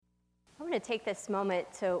want to take this moment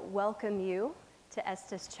to welcome you to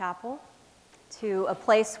Estes Chapel, to a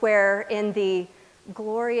place where in the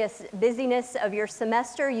glorious busyness of your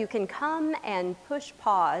semester you can come and push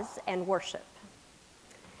pause and worship.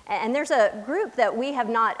 And there's a group that we have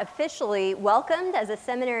not officially welcomed as a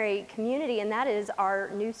seminary community, and that is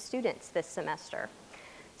our new students this semester.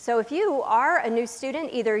 So if you are a new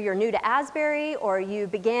student, either you're new to Asbury or you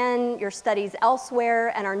began your studies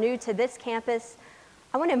elsewhere and are new to this campus,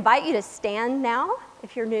 I want to invite you to stand now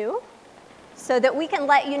if you're new, so that we can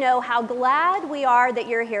let you know how glad we are that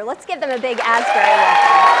you're here. Let's give them a big Asbury welcome.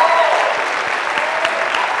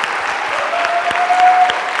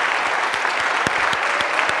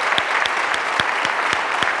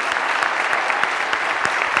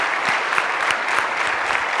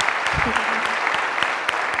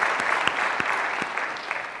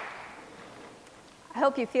 I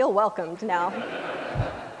hope you feel welcomed now.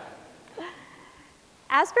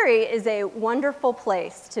 Asbury is a wonderful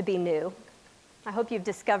place to be new. I hope you've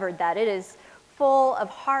discovered that. It is full of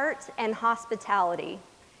heart and hospitality.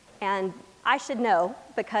 And I should know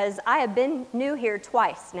because I have been new here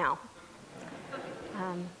twice now.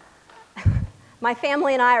 My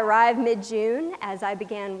family and I arrived mid-June as I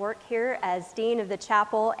began work here as Dean of the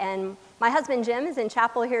Chapel. And my husband Jim is in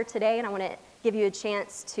chapel here today, and I want to give you a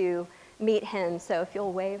chance to meet him. So if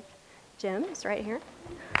you'll wave, Jim is right here.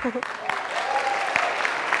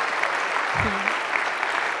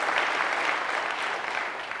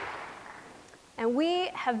 And we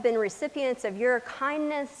have been recipients of your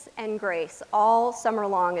kindness and grace all summer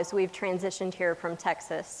long as we've transitioned here from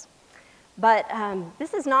Texas. But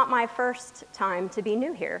this is not my first time to be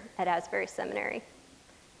new here at Asbury Seminary.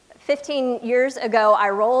 15 years ago, I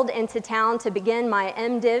rolled into town to begin my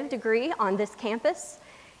MDiv degree on this campus,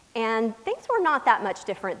 and things were not that much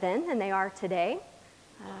different then than they are today.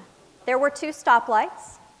 There were 2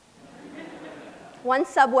 stoplights, 1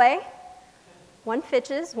 Subway, 1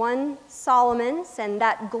 Fitch's, 1 Solomon's, and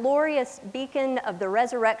that glorious beacon of the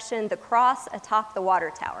resurrection, the cross atop the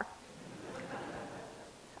water tower.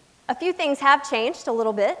 A few things have changed a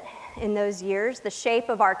little bit in those years. The shape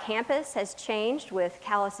of our campus has changed with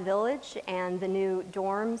Callis Village and the new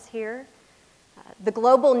dorms here. The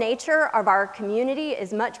global nature of our community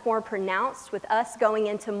is much more pronounced, with us going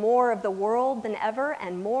into more of the world than ever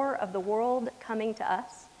and more of the world coming to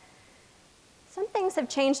us. Some things have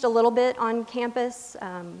changed a little bit on campus.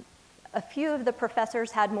 A few of the professors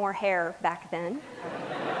had more hair back then.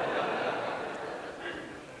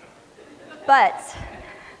 But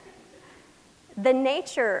the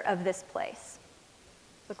nature of this place,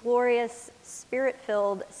 the glorious,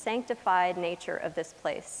 spirit-filled, sanctified nature of this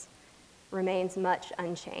place remains much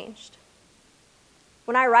unchanged.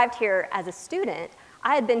 When I arrived here as a student,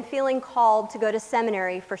 I had been feeling called to go to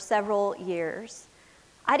seminary for several years.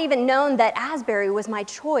 I'd even known that Asbury was my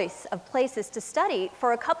choice of places to study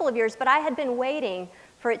for a couple of years, but I had been waiting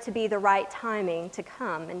for it to be the right timing to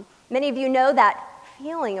come. And many of you know that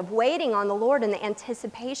feeling of waiting on the Lord and the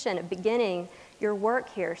anticipation of beginning your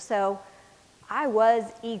work here. So I was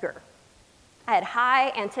eager. I had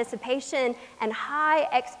high anticipation and high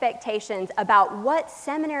expectations about what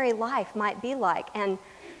seminary life might be like. And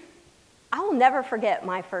I will never forget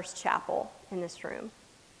my first chapel in this room.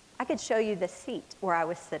 I could show you the seat where I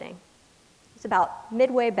was sitting. It's about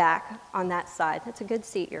midway back on that side. That's a good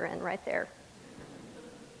seat you're in right there.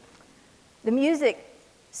 The music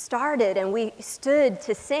started and we stood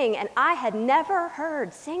to sing, and I had never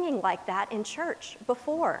heard singing like that in church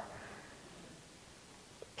before.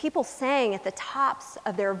 People sang at the tops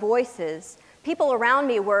of their voices. People around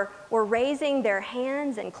me were raising their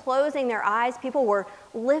hands and closing their eyes. People were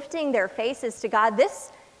lifting their faces to God.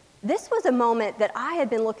 This was a moment that I had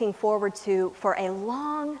been looking forward to for a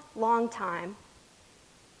long, long time.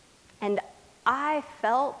 And I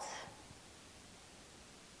felt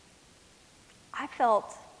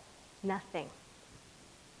nothing.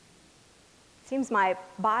 It seems my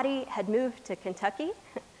body had moved to Kentucky,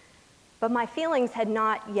 but my feelings had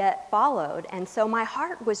not yet followed, and so my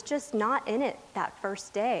heart was just not in it that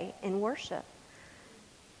first day in worship.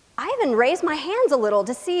 I even raised my hands a little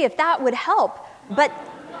to see if that would help, but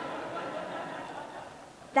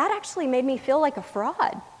that actually made me feel like a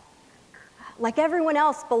fraud. Like everyone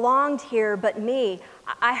else belonged here but me.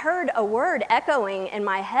 I heard a word echoing in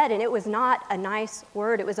my head, and it was not a nice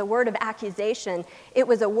word. It was a word of accusation. It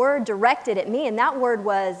was a word directed at me, and that word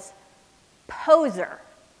was poser.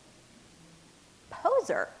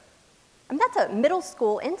 Poser. I mean, that's a middle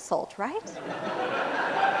school insult, right?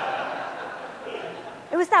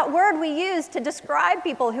 It was that word we use to describe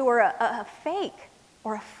people who were a fake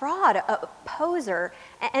or a fraud, a poser.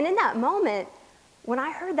 And in that moment, When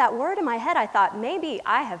I heard that word in my head, I thought, maybe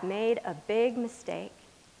I have made a big mistake.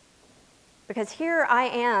 Because here I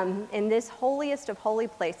am in this holiest of holy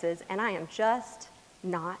places, and I am just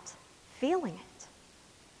not feeling it.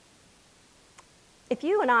 If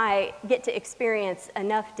you and I get to experience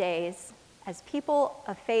enough days as people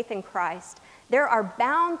of faith in Christ, there are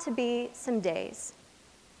bound to be some days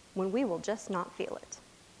when we will just not feel it.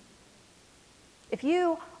 If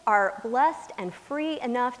you are blessed and free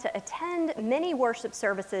enough to attend many worship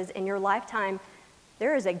services in your lifetime,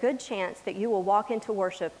 there is a good chance that you will walk into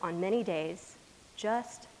worship on many days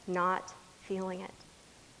just not feeling it.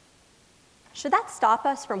 Should that stop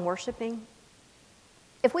us from worshiping?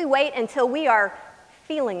 If we wait until we are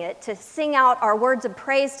feeling it to sing out our words of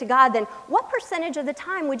praise to God, then what percentage of the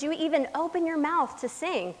time would you even open your mouth to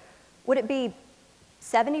sing? Would it be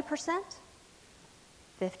 70%?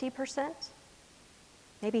 50%?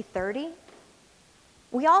 Maybe 30%?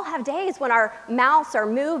 We all have days when our mouths are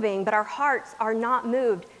moving, but our hearts are not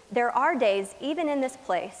moved. There are days, even in this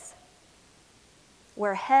place,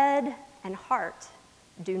 where head and heart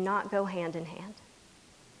do not go hand in hand.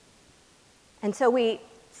 And so we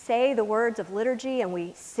say the words of liturgy and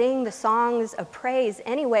we sing the songs of praise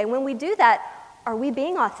anyway. When we do that, are we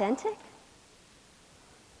being authentic?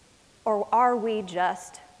 Or are we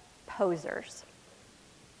just posers?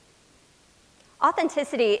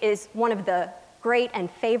 Authenticity is one of the great and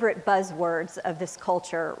favorite buzzwords of this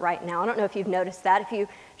culture right now. I don't know if you've noticed that. If you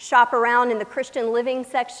shop around in the Christian living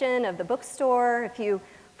section of the bookstore, if you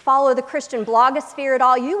follow the Christian blogosphere at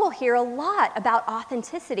all, you will hear a lot about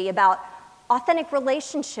authenticity, about authentic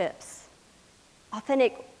relationships,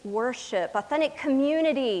 authentic worship, authentic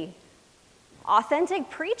community, authentic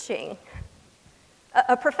preaching.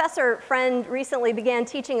 A professor friend recently began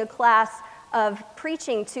teaching a class of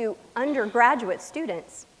preaching to undergraduate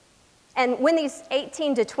students. And when these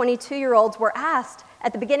 18 to 22-year-olds were asked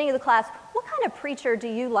at the beginning of the class, what kind of preacher do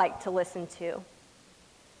you like to listen to?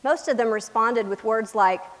 Most of them responded with words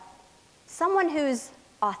like, someone who's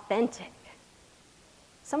authentic,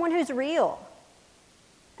 someone who's real.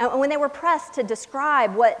 And when they were pressed to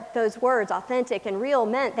describe what those words, authentic and real,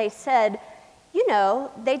 meant, they said, you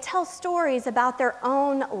know, they tell stories about their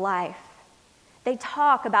own life. They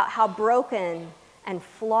talk about how broken and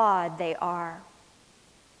flawed they are.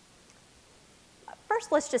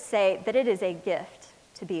 First, let's just say that it is a gift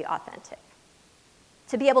to be authentic,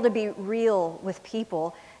 to be able to be real with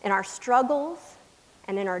people in our struggles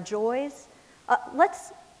and in our joys.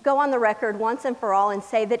 Let's go on the record once and for all and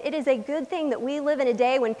say that it is a good thing that we live in a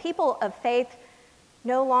day when people of faith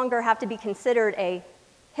no longer have to be considered a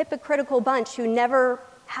hypocritical bunch who never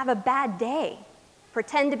have a bad day,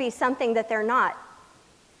 pretend to be something that they're not.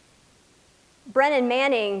 Brennan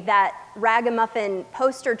Manning, that ragamuffin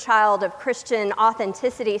poster child of Christian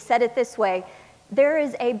authenticity, said it this way: there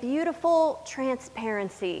is a beautiful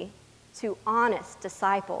transparency to honest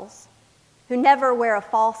disciples who never wear a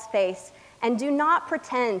false face and do not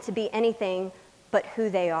pretend to be anything but who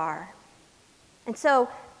they are. And so,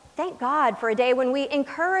 thank God for a day when we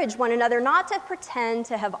encourage one another not to pretend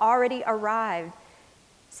to have already arrived,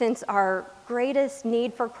 since our greatest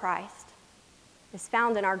need for Christ is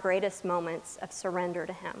found in our greatest moments of surrender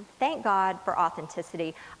to Him. Thank God for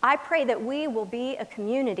authenticity. I pray that we will be a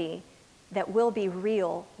community that will be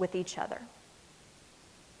real with each other.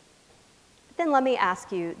 But then let me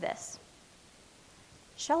ask you this.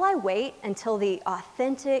 Shall I wait until the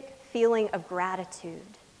authentic feeling of gratitude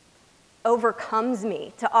overcomes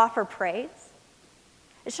me to offer praise?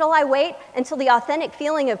 Shall I wait until the authentic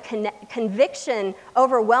feeling of conviction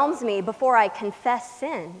overwhelms me before I confess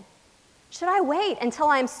sin? Should I wait until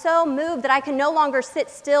I am so moved that I can no longer sit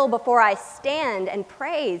still before I stand and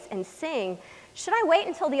praise and sing? Should I wait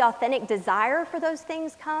until the authentic desire for those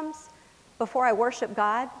things comes before I worship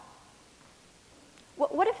God?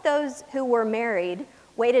 What if those who were married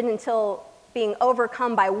waited until being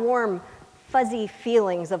overcome by warm, fuzzy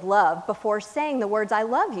feelings of love before saying the words, I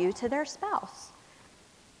love you, to their spouse?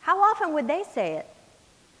 How often would they say it?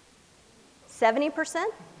 70%?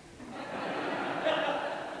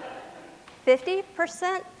 50%?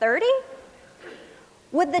 30%?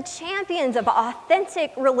 Would the champions of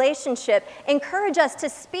authentic relationship encourage us to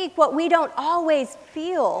speak what we don't always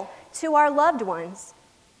feel to our loved ones?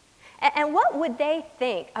 And what would they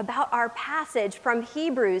think about our passage from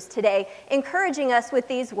Hebrews today, encouraging us with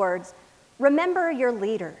these words? Remember your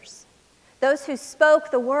leaders, those who spoke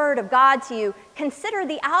the word of God to you. Consider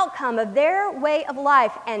the outcome of their way of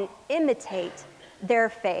life and imitate their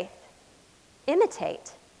faith.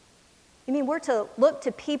 Imitate. You mean we're to look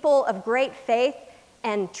to people of great faith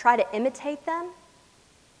and try to imitate them?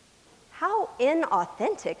 How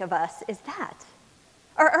inauthentic of us is that?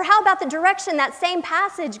 Or how about the direction that same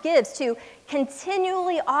passage gives to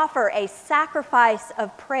continually offer a sacrifice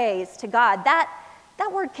of praise to God? That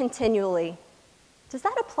word continually, does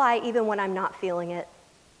that apply even when I'm not feeling it?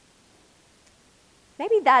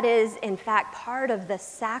 Maybe that is, in fact, part of the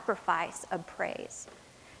sacrifice of praise.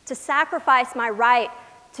 To sacrifice my right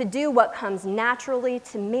to do what comes naturally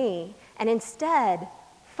to me and instead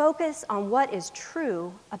focus on what is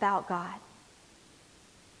true about God.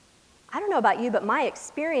 I don't know about you, but my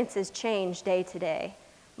experiences change day to day.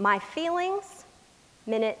 My feelings,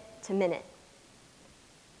 minute to minute.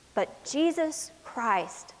 But Jesus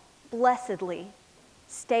Christ, blessedly,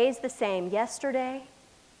 stays the same yesterday,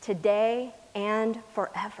 today, and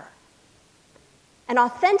forever. And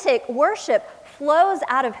authentic worship flows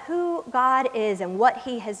out of who God is and what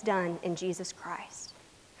he has done in Jesus Christ.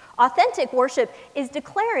 Authentic worship is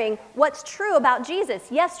declaring what's true about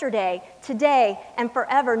Jesus yesterday, today, and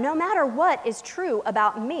forever, no matter what is true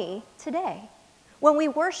about me today. When we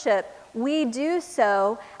worship, we do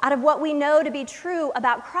so out of what we know to be true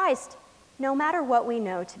about Christ, no matter what we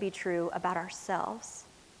know to be true about ourselves.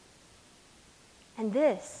 And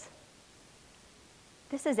this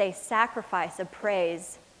is a sacrifice of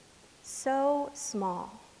praise so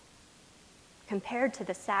small compared to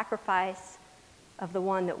the sacrifice of the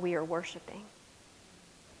one that we are worshiping.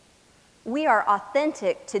 We are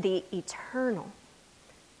authentic to the eternal,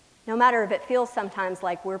 no matter if it feels sometimes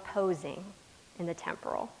like we're posing in the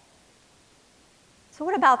temporal. So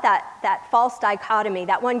what about that false dichotomy,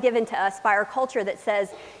 that one given to us by our culture that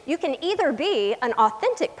says you can either be an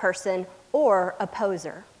authentic person or a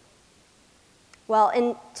poser? Well,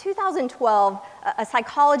 in 2012, a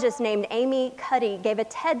psychologist named Amy Cuddy gave a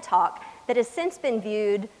TED Talk that has since been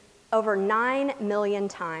viewed over 9 million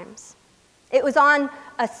times. It was on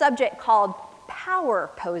a subject called power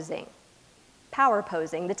posing. Power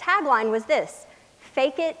posing. The tagline was this: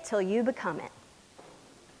 fake it till you become it.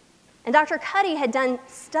 And Dr. Cuddy had done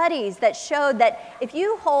studies that showed that if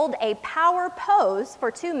you hold a power pose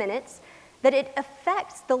for 2 minutes, that it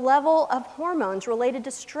affects the level of hormones related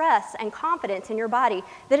to stress and confidence in your body,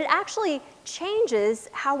 that it actually changes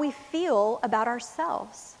how we feel about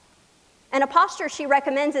ourselves. And a posture she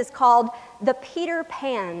recommends is called the Peter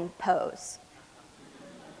Pan pose.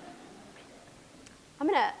 I'm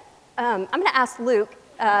gonna ask Luke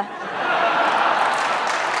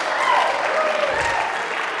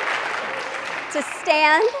to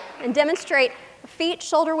stand and demonstrate feet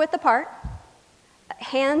shoulder width apart,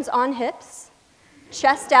 hands on hips,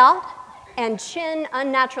 chest out, and chin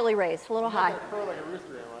unnaturally raised, a little high.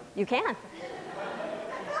 You can.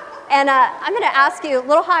 And I'm going to ask you, a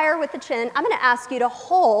little higher with the chin, I'm going to ask you to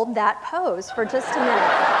hold that pose for just a minute.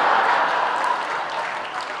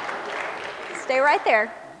 Stay right there.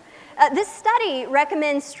 This study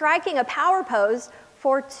recommends striking a power pose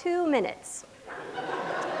for 2 minutes,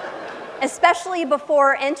 especially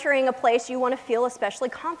before entering a place you want to feel especially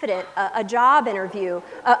confident, a job interview,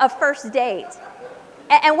 a first date.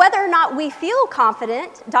 And whether or not we feel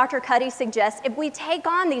confident, Dr. Cuddy suggests, if we take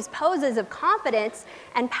on these poses of confidence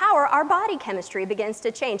and power, our body chemistry begins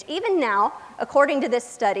to change. Even now, according to this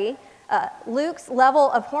study, Luke's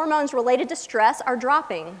level of hormones related to stress are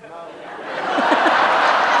dropping.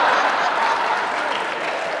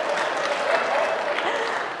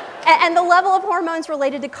 And the level of hormones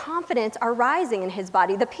related to confidence are rising in his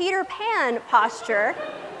body. The Peter Pan posture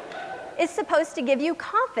is supposed to give you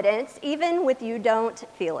confidence even when you don't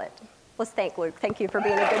feel it. Let's thank Luke. Thank you for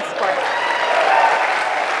being a good sport.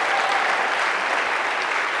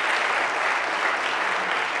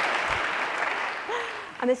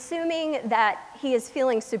 I'm assuming that he is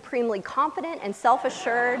feeling supremely confident and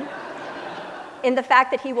self-assured in the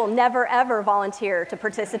fact that he will never, ever volunteer to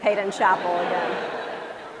participate in chapel again.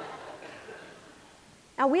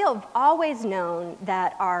 Now, we have always known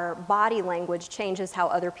that our body language changes how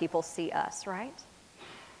other people see us, right?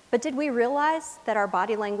 But did we realize that our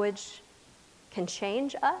body language can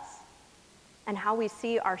change us and how we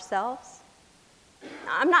see ourselves?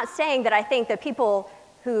 I'm not saying that I think that people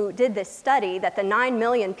who did this study, that the 9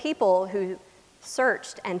 million people who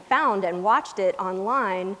searched and found and watched it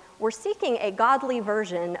online were seeking a godly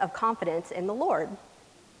version of confidence in the Lord.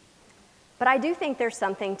 But I do think there's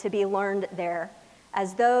something to be learned there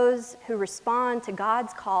as those who respond to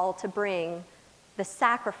God's call to bring the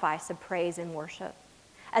sacrifice of praise and worship,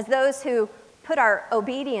 as those who put our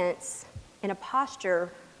obedience in a posture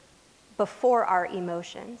before our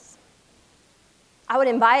emotions. I would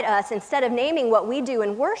invite us, instead of naming what we do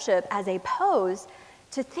in worship as a pose,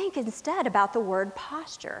 to think instead about the word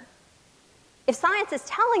posture. If science is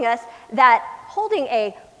telling us that holding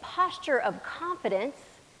a posture of confidence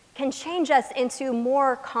can change us into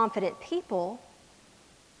more confident people,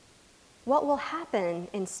 what will happen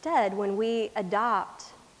instead when we adopt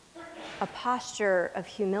a posture of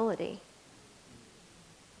humility,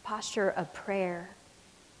 a posture of prayer,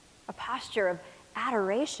 a posture of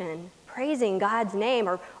adoration, praising God's name,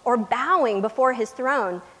 or bowing before his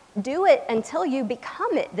throne? Do it until you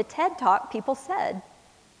become it, the TED Talk people said.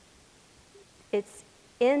 It's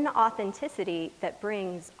inauthenticity that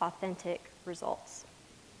brings authentic results.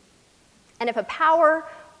 And if a power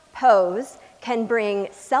pose can bring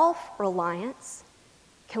self-reliance,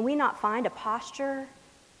 can we not find a posture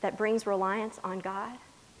that brings reliance on God?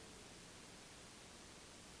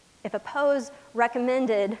 If a pose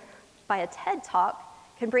recommended by a TED Talk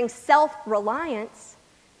can bring self-reliance,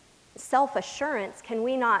 self-assurance, can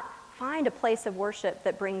we not find a place of worship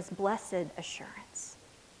that brings blessed assurance?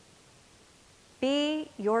 Be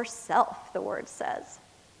yourself, the word says.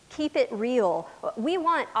 Keep it real. We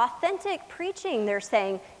want authentic preaching, they're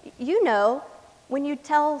saying. You know, when you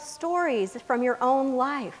tell stories from your own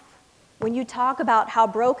life, when you talk about how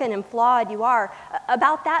broken and flawed you are,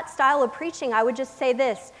 about that style of preaching, I would just say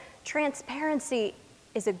this: transparency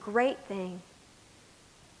is a great thing,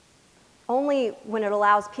 only when it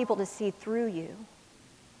allows people to see through you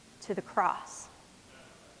to the cross.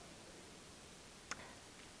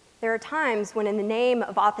 There are times when, in the name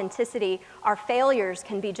of authenticity, our failures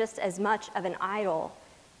can be just as much of an idol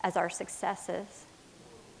as our successes,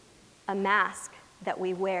 a mask that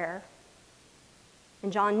we wear.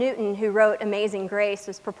 And John Newton, who wrote Amazing Grace,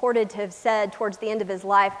 was purported to have said towards the end of his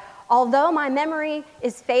life, "Although my memory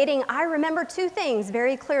is fading, I remember two things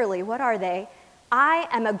very clearly." What are they? I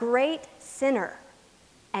am a great sinner,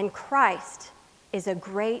 and Christ is a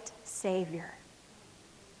great Savior.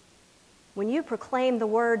 When you proclaim the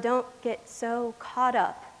word, don't get so caught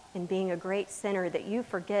up in being a great sinner that you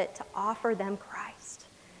forget to offer them Christ,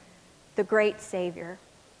 the great Savior.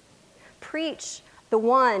 Preach the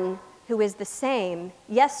one who is the same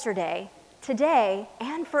yesterday, today,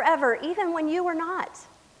 and forever, even when you were not.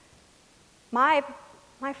 My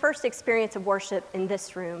first experience of worship in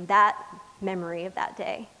this room, that memory of that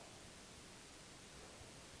day,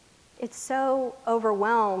 it's so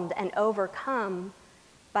overwhelmed and overcome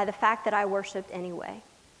by the fact that I worshiped anyway,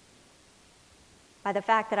 by the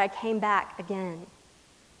fact that I came back again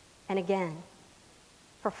and again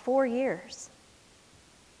for 4 years.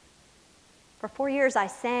 For 4 years I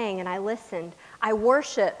sang and I listened. I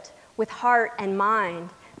worshiped with heart and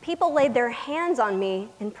mind. People laid their hands on me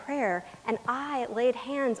in prayer, and I laid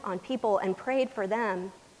hands on people and prayed for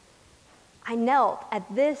them. I knelt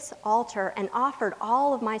at this altar and offered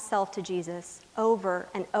all of myself to Jesus over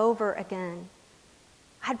and over again.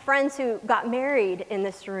 I had friends who got married in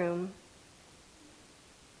this room.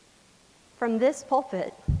 From this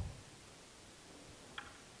pulpit,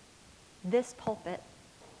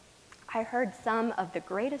 I heard some of the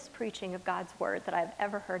greatest preaching of God's word that I've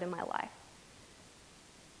ever heard in my life.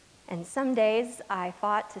 And some days I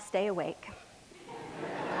fought to stay awake.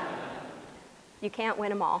 You can't win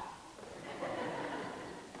them all.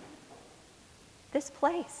 This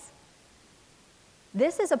place,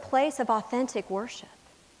 this is a place of authentic worship.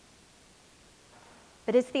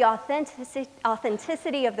 But it's the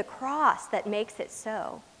authenticity of the cross that makes it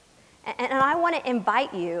so. And I want to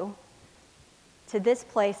invite you to this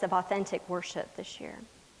place of authentic worship this year.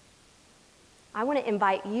 I want to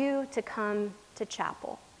invite you to come to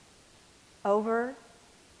chapel over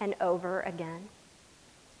and over again.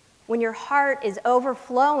 When your heart is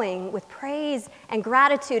overflowing with praise and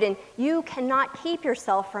gratitude, and you cannot keep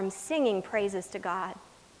yourself from singing praises to God.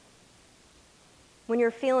 When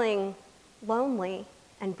you're feeling lonely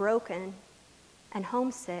and broken and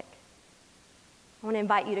homesick, I want to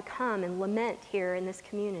invite you to come and lament here in this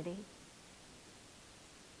community.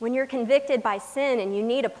 When you're convicted by sin and you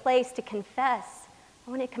need a place to confess,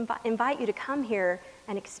 I want to invite you to come here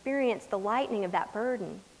and experience the lightening of that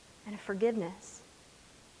burden and of forgiveness.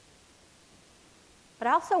 But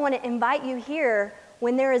I also want to invite you here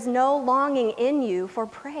when there is no longing in you for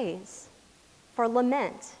praise, for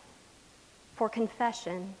lament, for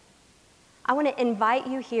confession. I want to invite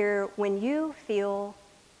you here when you feel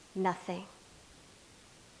nothing.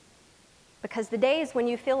 Because the days when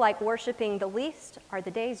you feel like worshiping the least are the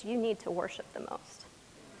days you need to worship the most.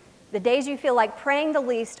 The days you feel like praying the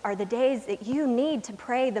least are the days that you need to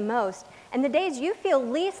pray the most. And the days you feel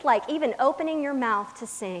least like even opening your mouth to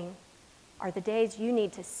sing are the days you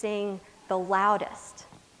need to sing the loudest.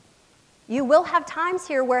 You will have times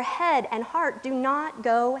here where head and heart do not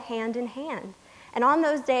go hand in hand. And on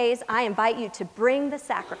those days, I invite you to bring the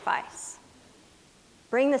sacrifice.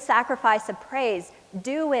 Bring the sacrifice of praise.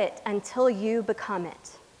 Do it until you become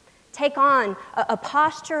it. take on a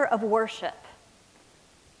posture of worship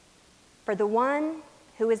for the one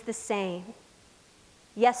who is the same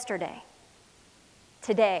yesterday,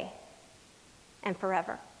 today, and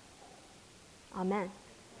forever. Amen.